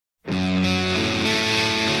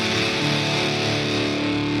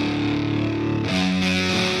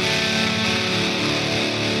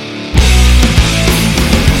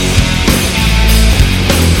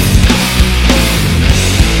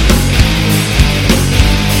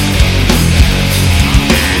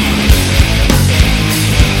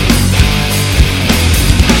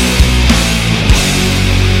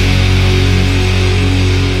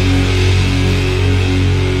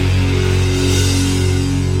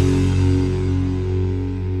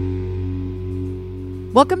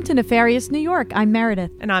Welcome to Nefarious New York. I'm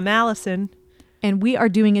Meredith. And I'm Allison. And we are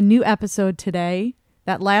doing a new episode today.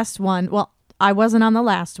 That last one, well, I wasn't on the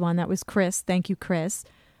last one. That was Chris. Thank you, Chris.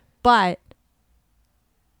 But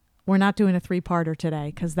we're not doing a 3-parter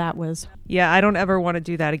today because that was... Yeah, I don't ever want to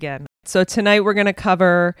do that again. So tonight we're going to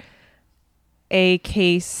cover a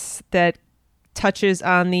case that touches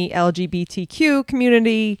on the LGBTQ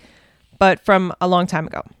community, but from a long time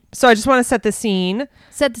ago. So I just want to set the scene.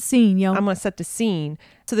 Set the scene, yo. I'm going to set the scene.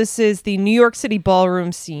 So this is the New York City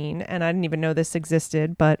ballroom scene, and I didn't even know this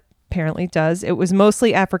existed, but apparently it does. It was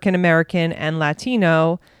mostly African American and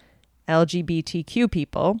Latino LGBTQ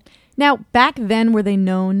people. Now, back then, were they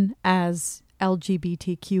known as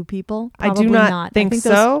LGBTQ people? Probably I do not think so.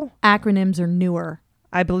 Those acronyms are newer.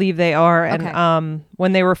 I believe they are. Okay. And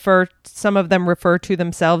when they refer, some of them refer to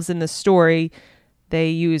themselves in the story, they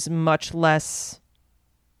use much less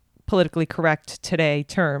politically correct today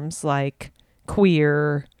terms like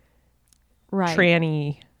queer, right,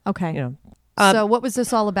 tranny. Okay. You know. So what was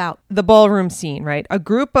this all about? The ballroom scene, right? A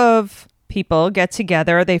group of people get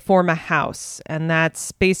together, they form a house, and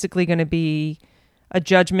that's basically going to be a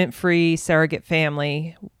judgment-free surrogate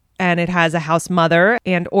family, and it has a house mother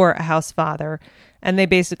and or a house father, and they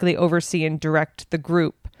basically oversee and direct the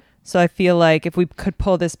group. So I feel like if we could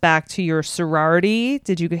pull this back to your sorority,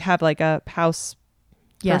 did you have like a house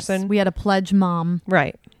person? Yes, we had a pledge mom.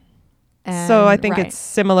 Right. And, so I think it's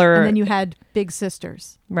similar. And then you had big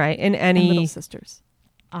sisters. Right. In and any little sisters,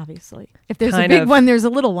 obviously. If there's a big one, there's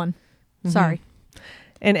a little one. Mm-hmm. Sorry.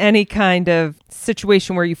 In any kind of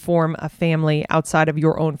situation where you form a family outside of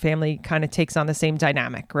your own family kind of takes on the same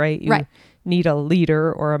dynamic, right? You need a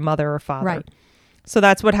leader or a mother or father. Right. So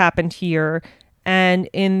that's what happened here. And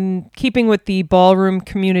in keeping with the ballroom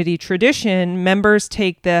community tradition, members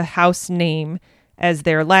take the house name as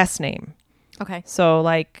their last name. Okay. So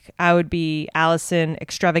like I would be Allison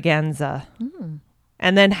Xtravaganza.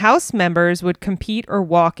 And then house members would compete or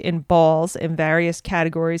walk in balls in various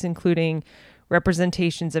categories, including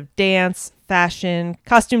representations of dance, fashion,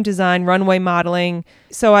 costume design, runway modeling.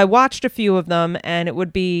 So I watched a few of them, and it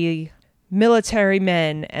would be military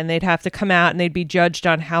men, and they'd have to come out and they'd be judged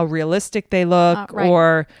on how realistic they look,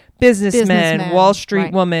 or businessmen, Wall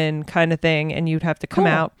Street woman kind of thing. And you'd have to come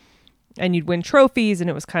out and you'd win trophies, and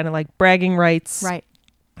it was kind of like bragging rights. Right.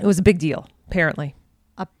 It was a big deal, apparently.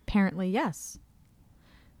 Apparently, yes.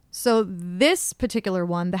 So this particular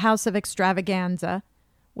one, the House of Xtravaganza,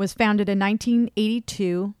 was founded in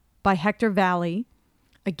 1982 by Hector Valle,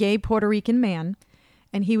 a gay Puerto Rican man,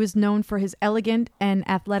 and he was known for his elegant and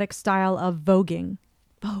athletic style of voguing.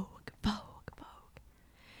 Vogue.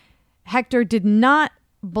 Hector did not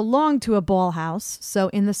belong to a ball house, so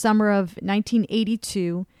in the summer of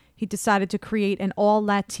 1982, he decided to create an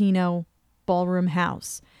all-Latino ballroom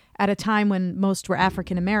house at a time when most were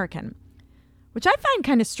African American, which I find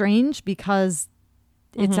kind of strange because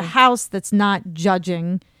it's a house that's not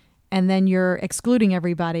judging, and then you're excluding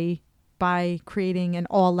everybody by creating an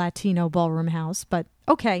all-Latino ballroom house. But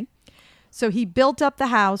okay. So he built up the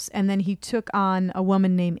house, and then he took on a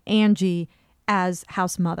woman named Angie as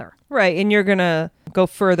house mother. Right. And you're going to go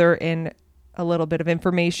further in a little bit of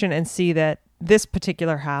information and see that this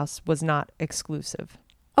particular house was not exclusive.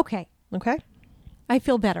 Okay. Okay. I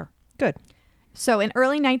feel better. Good. So in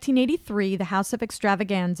early 1983, the House of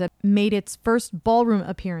Xtravaganza made its first ballroom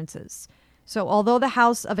appearances. So although the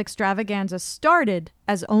House of Xtravaganza started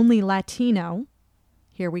as only Latino,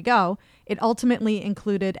 here we go, it ultimately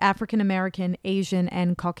included African American, Asian,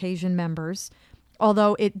 and Caucasian members,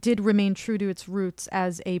 although it did remain true to its roots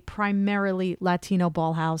as a primarily Latino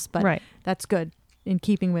ball house. But that's good. In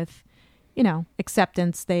keeping with,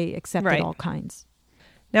 acceptance, they accepted all kinds.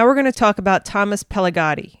 Now we're going to talk about Thomas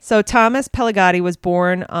Pelligatti. So Thomas Pelligatti was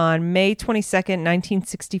born on May 22nd,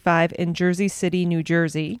 1965 in Jersey City, New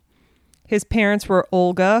Jersey. His parents were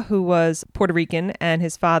Olga, who was Puerto Rican, and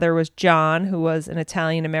his father was John, who was an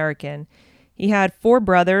Italian American. He had 4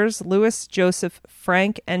 brothers, Louis, Joseph,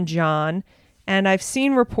 Frank, and John. And I've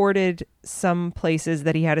seen reported some places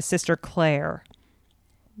that he had a sister, Claire.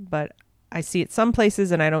 But I see it some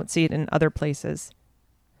places and I don't see it in other places.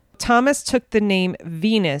 Thomas took the name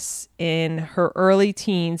Venus in her early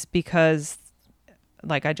teens because,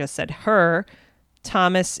 like I just said,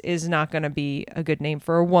 Thomas is not going to be a good name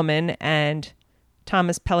for a woman, and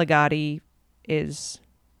Thomas Pelligatti is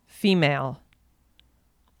female,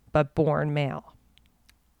 but born male.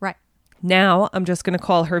 Right. Now I'm just going to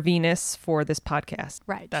call her Venus for this podcast.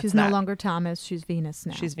 Right. She's no longer Thomas. She's Venus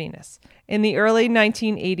now. She's Venus. In the early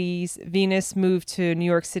 1980s, Venus moved to New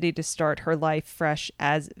York City to start her life fresh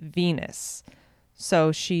as Venus.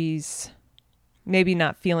 So she's maybe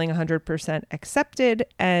not feeling 100% accepted,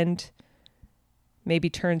 and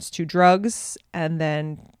maybe turns to drugs and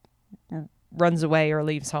then runs away or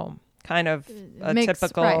leaves home. Kind of a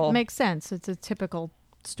typical... Right, makes sense. It's a typical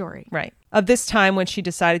story. Right. Of this time when she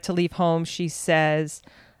decided to leave home, she says,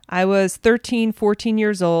 I was 13, 14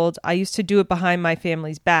 years old. I used to do it behind my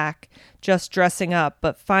family's back, just dressing up,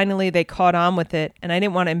 but finally they caught on with it, and I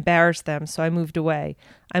didn't want to embarrass them, so I moved away.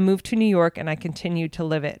 I moved to New York, and I continued to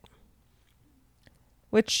live it.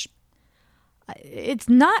 Which... It's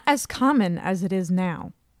not as common as it is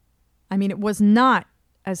now. I mean, it was not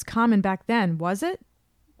as common back then, was it?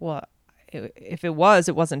 Well, if it was,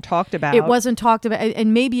 it wasn't talked about. It wasn't talked about,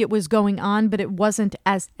 and maybe it was going on, but it wasn't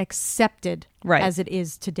as accepted as it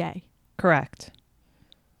is today. Correct.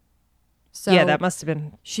 So yeah, that must have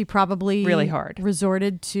been she probably really hard.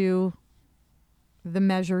 Resorted to the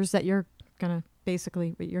measures that you're going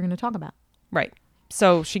to talk about. Right.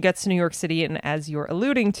 So she gets to New York City, and as you're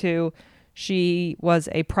alluding to, she was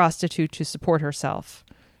a prostitute to support herself.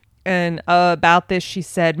 And about this, she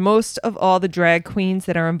said, most of all the drag queens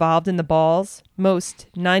that are involved in the balls,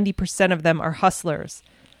 90% of them are hustlers.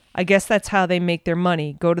 I guess that's how they make their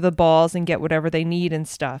money, go to the balls and get whatever they need and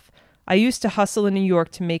stuff. I used to hustle in New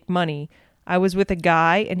York to make money. I was with a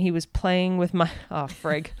guy and he was playing with my... Oh,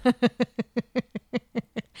 frig.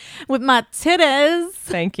 With my titties.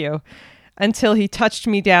 Thank you. Until he touched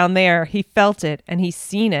me down there. He felt it and he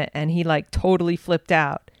seen it and he like totally flipped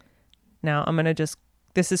out. Now I'm going to just...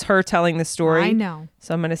 This is her telling the story. I know.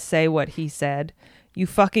 So I'm going to say what he said. You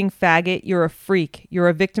fucking faggot. You're a freak. You're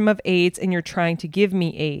a victim of AIDS and you're trying to give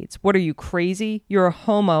me AIDS. What are you, crazy? You're a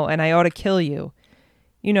homo and I ought to kill you.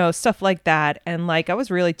 You know, stuff like that. And like, I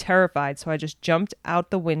was really terrified. So I just jumped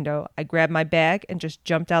out the window. I grabbed my bag and just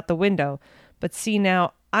jumped out the window. But see,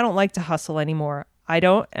 now I don't like to hustle anymore. I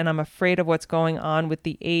don't. And I'm afraid of what's going on with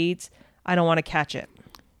the AIDS. I don't want to catch it.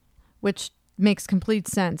 Which makes complete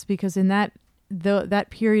sense because in that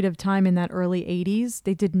period of time in that early 80s,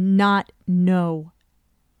 they did not know.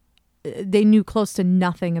 They knew close to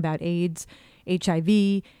nothing about AIDS,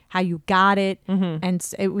 HIV, how you got it. Mm-hmm.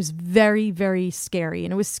 And it was very, very scary.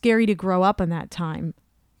 And it was scary to grow up in that time.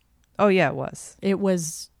 Oh, yeah, it was. It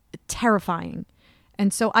was terrifying.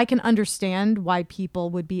 And so I can understand why people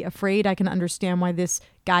would be afraid. I can understand why this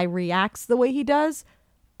guy reacts the way he does.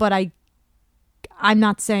 But I'm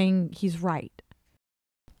not saying he's right.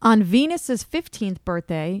 On Venus's 15th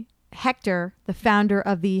birthday, Hector, the founder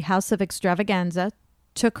of the House of Extravaganza,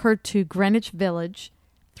 took her to Greenwich Village,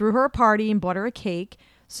 threw her a party and bought her a cake.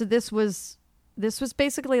 So this was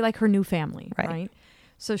basically like her new family, right?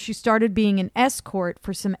 So she started being an escort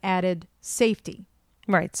for some added safety.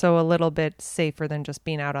 Right. So a little bit safer than just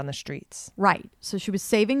being out on the streets. Right. So she was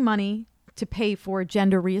saving money to pay for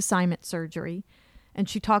gender reassignment surgery. And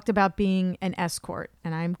she talked about being an escort.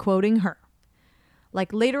 And I'm quoting her.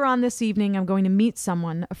 Like, later on this evening, I'm going to meet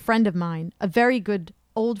someone, a friend of mine, a very good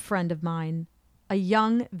old friend of mine, a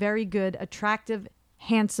young, very good, attractive,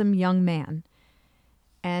 handsome young man.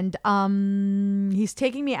 And he's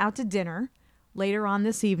taking me out to dinner later on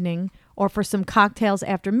this evening or for some cocktails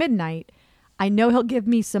after midnight. I know he'll give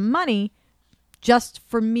me some money just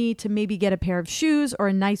for me to maybe get a pair of shoes or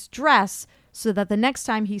a nice dress so that the next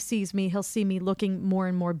time he sees me, he'll see me looking more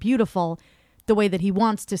and more beautiful the way that he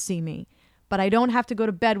wants to see me. But I don't have to go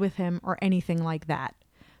to bed with him or anything like that.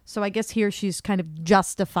 So I guess here she's kind of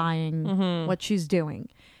justifying what she's doing.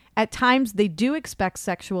 At times, they do expect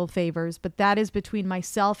sexual favors, but that is between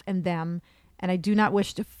myself and them, and I do not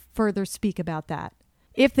wish to further speak about that.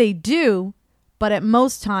 If they do, but at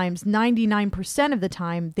most times, 99% of the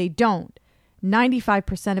time, they don't.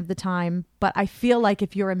 95% of the time, but I feel like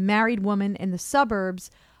if you're a married woman in the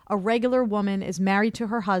suburbs, a regular woman is married to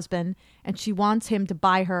her husband and she wants him to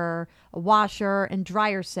buy her a washer and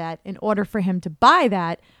dryer set. In order for him to buy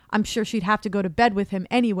that, I'm sure she'd have to go to bed with him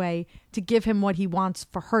anyway to give him what he wants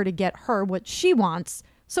for her to get her what she wants.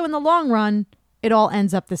 So in the long run, it all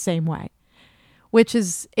ends up the same way, which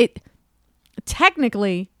is it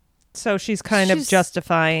technically. So she's kind of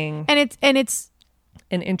justifying. And it's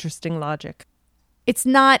an interesting logic. It's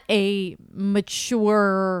not a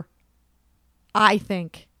mature, I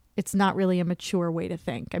think. It's not really a mature way to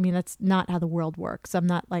think. I mean, that's not how the world works. I'm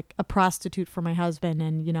not like a prostitute for my husband.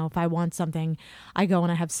 And, you know, if I want something, I go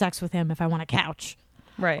and I have sex with him if I want a couch.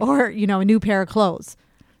 Right. Or, you know, a new pair of clothes.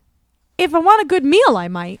 If I want a good meal, I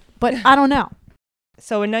might. But I don't know.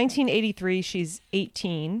 So in 1983, she's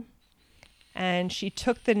 18. And she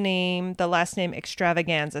took the last name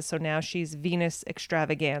Xtravaganza. So now she's Venus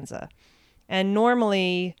Xtravaganza. And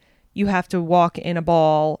normally you have to walk in a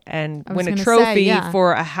ball and win a trophy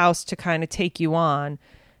for a house to kind of take you on.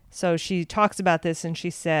 So she talks about this and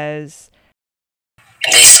she says,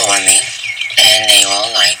 they saw me, and they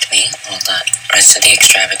all liked me, all the rest of the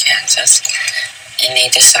extravaganzas. And they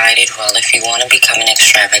decided, well, if you want to become an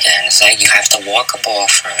extravaganza, you have to walk a ball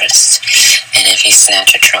first. And if you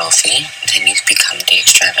snatch a trophy, then you become the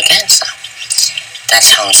extravaganza.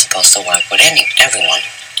 That's how it's supposed to work with everyone.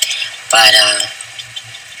 But,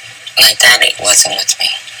 like that, it wasn't with me.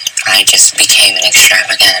 I just became an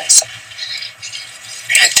extravaganza.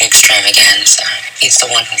 Hector Xtravaganza, he's the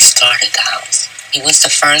one who started the house. He was the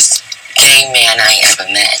first gay man I ever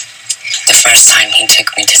met. The first time he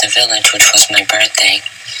took me to the village, which was my birthday,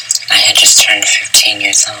 I had just turned 15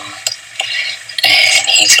 years old. And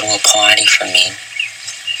he threw a party for me.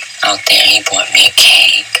 Out there, he bought me a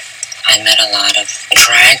cake. I met a lot of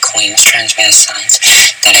drag queens, transvestites,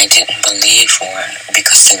 that I didn't believe were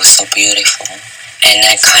because they were so beautiful. And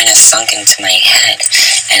that kind of sunk into my head.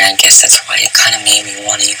 And I guess that's why it kind of made me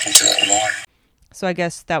want to even do it more. so I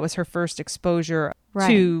guess that was her first exposure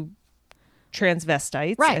to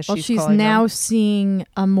transvestites. Right. As Well, she's calling now them. seeing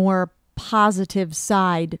a more positive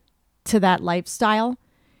side to that lifestyle,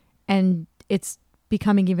 and it's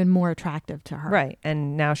becoming even more attractive to her. Right.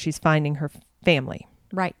 And now she's finding her family.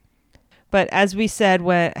 Right. But as we said,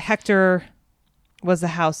 when Hector was the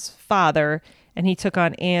house father and he took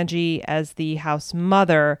on Angie as the house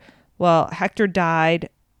mother, well, Hector died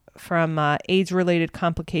from AIDS-related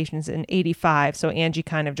complications in 1985. So Angie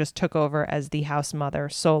kind of just took over as the house mother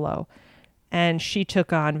solo. And she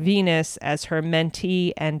took on Venus as her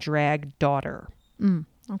mentee and drag daughter.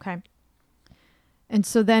 Okay. And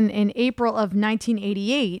so then in April of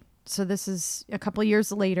 1988, so this is a couple of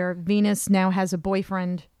years later, Venus now has a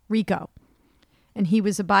boyfriend, Rico. And he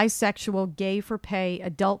was a bisexual, gay-for-pay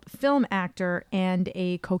adult film actor and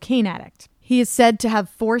a cocaine addict. He is said to have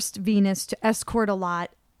forced Venus to escort a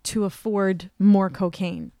lot to afford more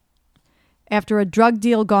cocaine. After a drug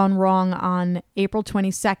deal gone wrong on April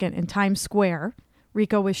 22nd in Times Square,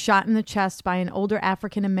 Rico was shot in the chest by an older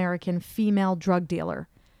African-American female drug dealer,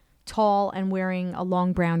 tall and wearing a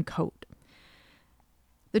long brown coat.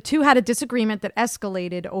 The two had a disagreement that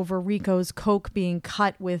escalated over Rico's coke being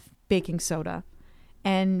cut with baking soda.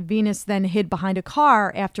 And Venus then hid behind a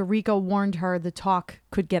car after Rico warned her the talk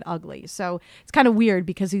could get ugly. So it's kind of weird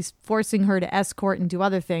because he's forcing her to escort and do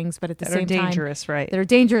other things, but at the same time... That are dangerous, right? That are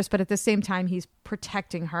dangerous, but at the same time, he's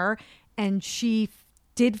protecting her. And she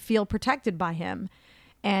did feel protected by him.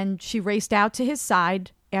 And she raced out to his side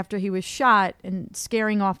after he was shot and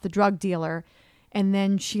scaring off the drug dealer. And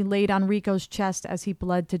then she laid on Rico's chest as he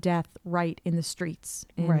bled to death right in the streets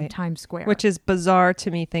in Times Square. Which is bizarre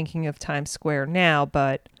to me thinking of Times Square now,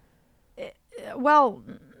 but... Well,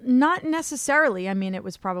 not necessarily. I mean, it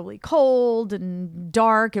was probably cold and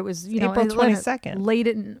dark. It was, April 22nd. Late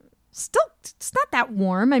in... Still, it's not that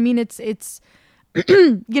warm. I mean, it's it's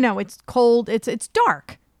cold. It's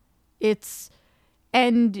dark.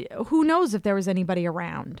 And who knows if there was anybody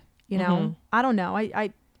around, I don't know.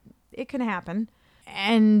 It can happen.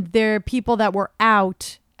 And there are people that were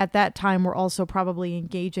out at that time were also probably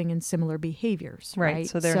engaging in similar behaviors, right?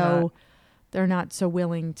 So they're not so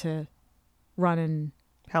willing to run and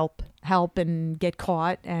help and get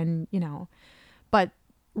caught, and but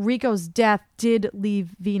Rico's death did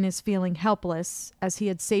leave Venus feeling helpless, as he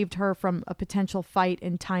had saved her from a potential fight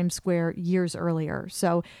in Times Square years earlier.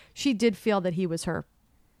 So she did feel that he was her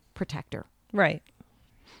protector. Right.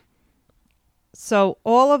 So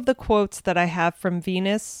all of the quotes that I have from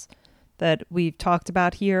Venus that we've talked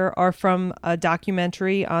about here are from a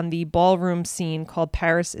documentary on the ballroom scene called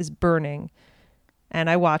Paris is Burning. And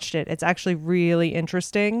I watched it. It's actually really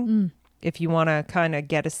interesting if you want to kind of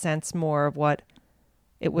get a sense more of what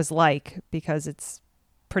it was like, because it's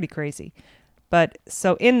pretty crazy. But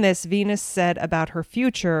so in this, Venus said about her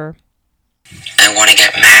future, I want to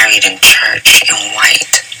get married in church in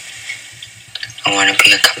white. I want to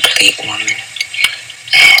be a complete woman.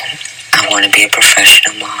 And I want to be a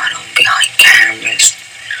professional model behind cameras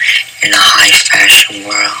in a high fashion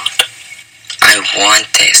world. I want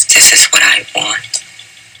this. This is what I want.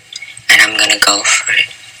 And I'm going to go for it.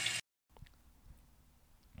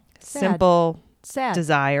 simple Sad.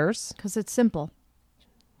 desires. Because it's simple.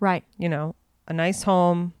 Right. A nice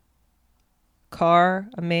home, car,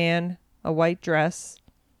 a man, a white dress.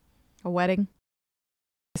 A wedding.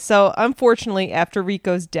 So unfortunately, after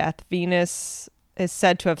Rico's death, Venus is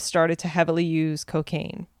said to have started to heavily use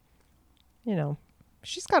cocaine.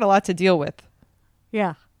 She's got a lot to deal with.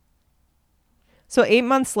 Yeah. So 8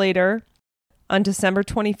 months later, on December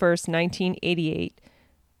 21st, 1988,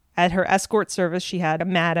 at her escort service, she had a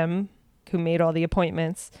madam who made all the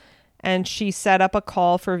appointments. And she set up a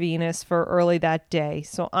call for Venus for early that day.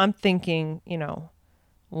 So I'm thinking,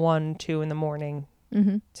 1, 2 in the morning.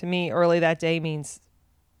 Mm-hmm. To me, early that day means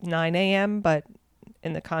 9 a.m., but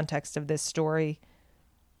in the context of this story,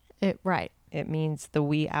 it means the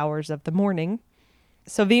wee hours of the morning.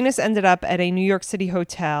 So Venus ended up at a New York City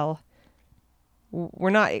hotel. We're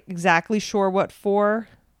not exactly sure what for.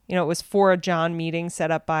 It was for a John meeting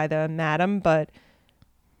set up by the madam, but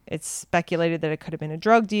it's speculated that it could have been a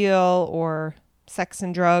drug deal or sex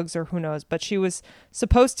and drugs or who knows. But she was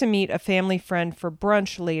supposed to meet a family friend for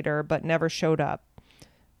brunch later, but never showed up.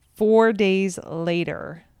 4 days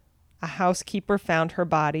later, a housekeeper found her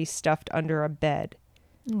body stuffed under a bed.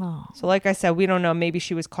 Oh. So like I said, we don't know. Maybe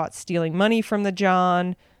she was caught stealing money from the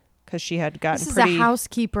John because she had gotten This is pretty... a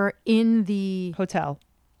housekeeper in the... hotel.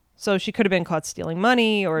 So she could have been caught stealing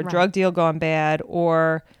money or a drug deal gone bad,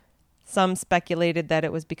 or some speculated that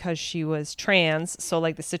it was because she was trans. So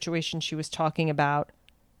like the situation she was talking about.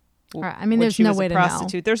 Right. I mean, there's no way to know.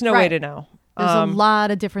 There's no way to know. There's a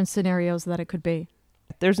lot of different scenarios that it could be.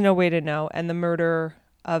 There's no way to know. And the murder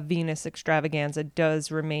of Venus Xtravaganza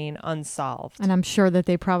does remain unsolved. And I'm sure that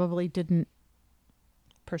they probably didn't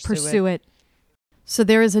pursue it. So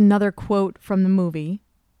there is another quote from the movie.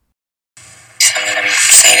 Some of them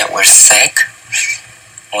say that we're sick,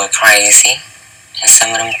 we're crazy, and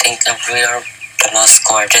some of them think that we are the most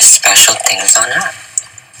gorgeous, special things on earth.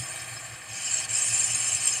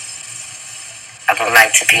 I would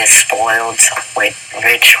like to be a spoiled,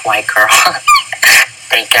 rich white girl.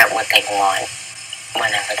 They get what they want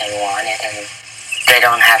whenever they want it, and they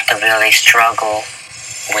don't have to really struggle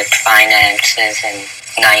with finances and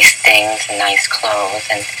nice things and nice clothes,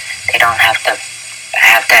 and they don't have to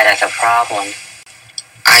have that as a problem.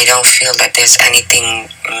 I don't feel that there's anything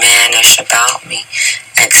mannish about me,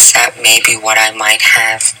 except maybe what I might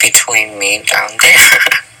have between me down there,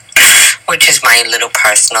 which is my little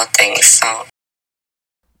personal thing. So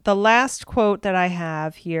the last quote that I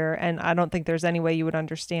have here, and I don't think there's any way you would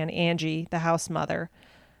understand Angie, the house mother.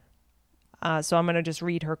 So I'm going to just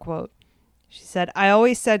read her quote. She said, "I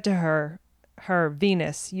always said to her,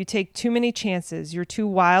 Venus, you take too many chances. You're too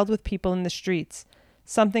wild with people in the streets.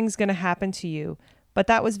 Something's going to happen to you. But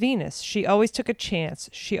that was Venus. She always took a chance.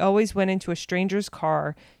 She always went into a stranger's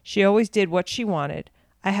car. She always did what she wanted.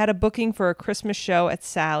 I had a booking for a Christmas show at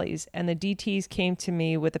Sally's, and the DTs came to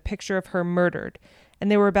me with a picture of her murdered. And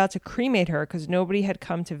they were about to cremate her because nobody had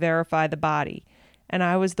come to verify the body. And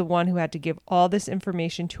I was the one who had to give all this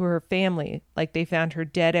information to her family, like they found her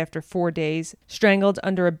dead after 4 days, strangled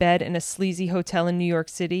under a bed in a sleazy hotel in New York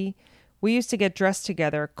City. We used to get dressed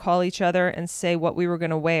together, call each other, and say what we were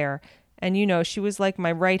going to wear. And, she was like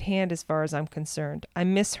my right hand as far as I'm concerned. I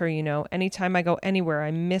miss her, Anytime I go anywhere,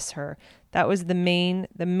 I miss her. That was the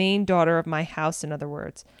main daughter of my house, in other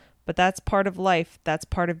words. But that's part of life. That's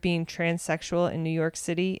part of being transsexual in New York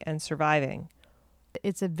City and surviving."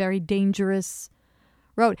 It's a very dangerous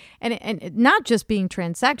road. And not just being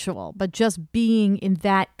transsexual, but just being in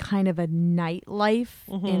that kind of a nightlife,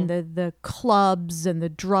 in the clubs and the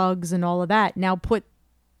drugs and all of that. Now put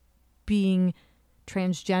being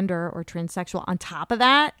transgender or transsexual on top of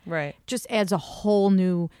that, right, just adds a whole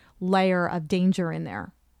new layer of danger in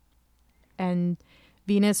there. And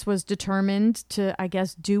Venus was determined to, I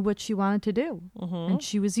guess, do what she wanted to do. And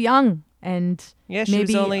she was young and she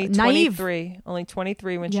maybe was only naive.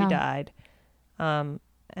 23 when she died.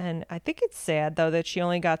 And I think it's sad, though, that she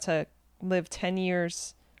only got to live 10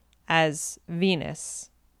 years as Venus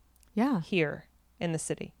here in the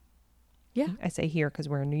city. Yeah. I say here because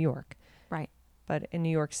we're in New York. Right. But in New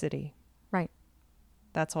York City. Right.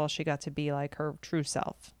 That's all she got to be, like her true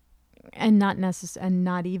self. And not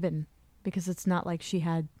not even, because it's not like she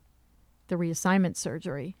had the reassignment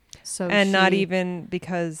surgery. Not even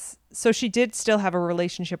because, so she did still have a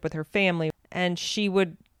relationship with her family, and she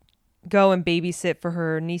would go and babysit for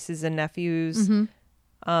her nieces and nephews.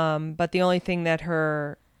 But the only thing that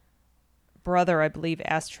her brother, I believe,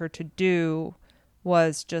 asked her to do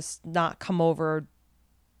was just not come over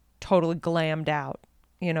totally glammed out,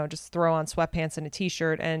 just throw on sweatpants and a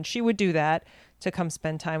t-shirt. And she would do that to come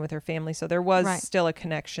spend time with her family. So there was still a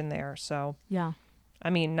connection there. So, yeah,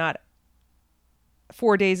 I mean, not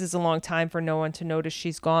 4 days is a long time for no one to notice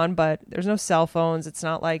she's gone, but there's no cell phones. It's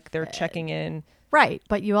not like they're checking in. Right.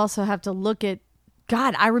 But you also have to look at,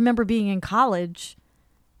 God, I remember being in college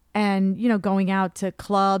and, going out to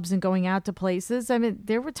clubs and going out to places. I mean,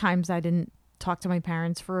 there were times I didn't talk to my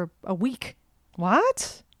parents for a week.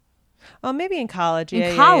 What? Oh, maybe in college.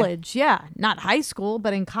 In college, yeah. Not high school,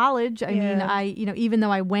 but in college. I mean, even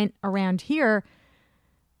though I went around here,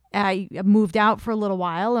 I moved out for a little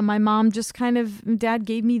while, and my mom just dad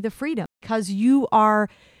gave me the freedom, because you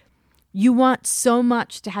want so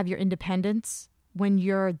much to have your independence when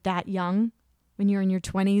you're that young, when you're in your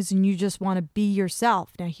 20s, and you just want to be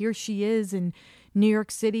yourself. Now, here she is in New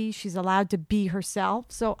York City. She's allowed to be herself.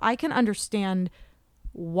 So I can understand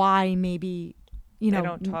why maybe, they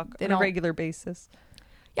don't talk on a regular basis.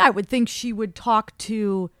 Yeah, I would think she would talk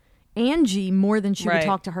to Angie more than she would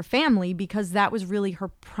talk to her family, because that was really her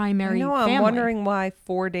primary family. I'm wondering why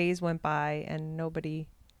 4 days went by and nobody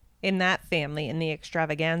in that family, in the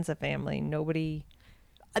Xtravaganza family, nobody...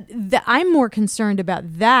 I'm more concerned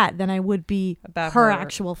about that than I would be about her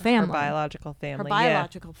actual family. Her biological family. Her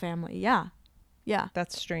biological family, yeah. Yeah.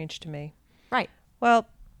 That's strange to me. Right. Well,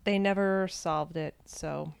 they never solved it,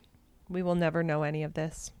 so we will never know any of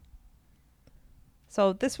this.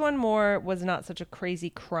 So this one was not such a crazy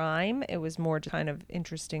crime. It was more just kind of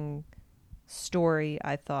interesting story,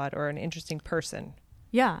 I thought, or an interesting person.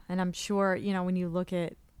 Yeah, and I'm sure, when you look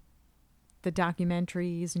at the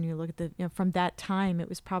documentaries and you look at from that time, it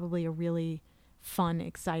was probably a really fun,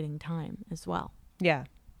 exciting time as well. Yeah.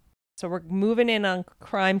 So we're moving in on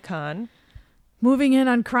CrimeCon.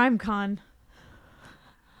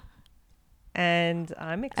 And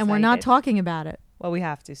I'm excited. And we're not talking about it. Well, we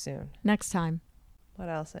have to soon. Next time. What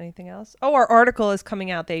else? Anything else? Oh, our article is coming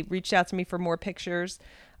out. They reached out to me for more pictures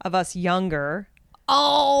of us younger.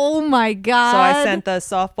 Oh, my God. So I sent the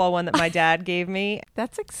softball one that my dad gave me.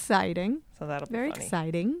 That's exciting. So that'll be very funny.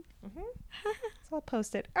 Exciting. Mm-hmm. So I'll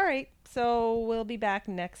post it. All right. So we'll be back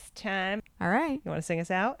next time. All right. You want to sing us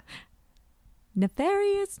out?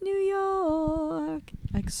 Nefarious New York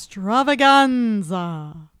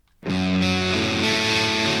Extravaganza.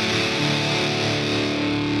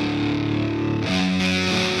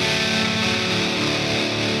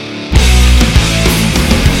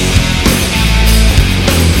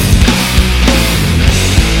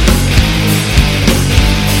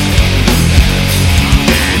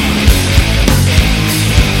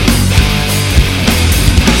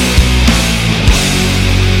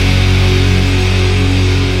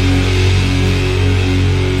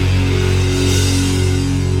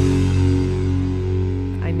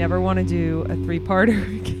 Want to do a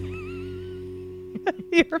 3-parter again.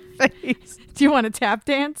 Your face. Do you want to tap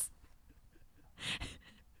dance?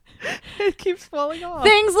 It keeps falling off.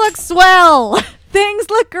 Things look swell. Things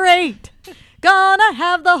look great. Gonna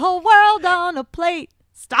have the whole world on a plate.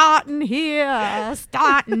 Starting here,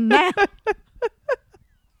 starting now.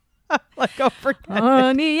 Like, oh, forget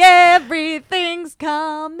Honey, everything's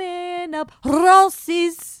coming up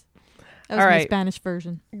roses. That was my Spanish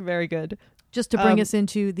version. Very good. Just to bring us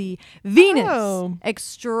into the Venus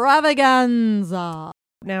Xtravaganza.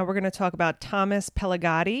 Now we're going to talk about Thomas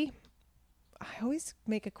Pelagatti. I always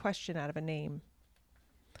make a question out of a name.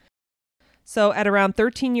 So at around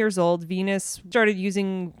 13 years old, Venus started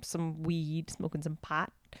using some weed, smoking some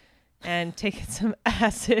pot, and taking some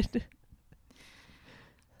acid.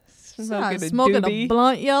 Smoking a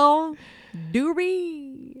blunt, yo.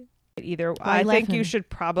 Doobie. I think you should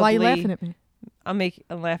probably... Why are you laughing at me? I'm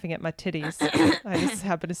laughing at my titties. I just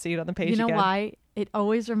happen to see it on the page. You know again. why? It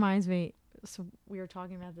always reminds me. So we were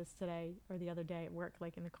talking about this today or the other day at work,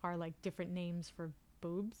 like in the car, like different names for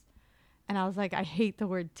boobs. And I was like, I hate the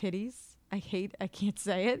word titties. I can't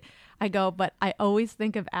say it. I go, but I always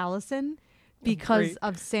think of Allison because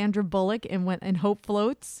of Sandra Bullock in Hope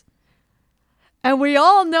Floats. And we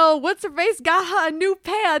all know what's her face got her a new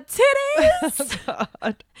pair of titties. Oh,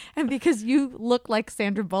 God. And because you look like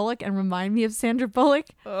Sandra Bullock and remind me of Sandra Bullock,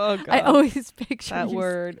 oh, God. I always picture that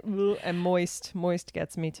word. And moist. Moist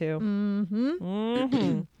gets me too. Mm-hmm.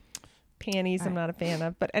 Mm-hmm. Panties I'm not a fan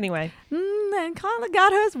of. But anyway. And Carla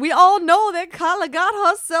got hers. We all know that Carla got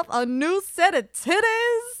herself a new set of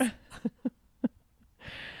titties.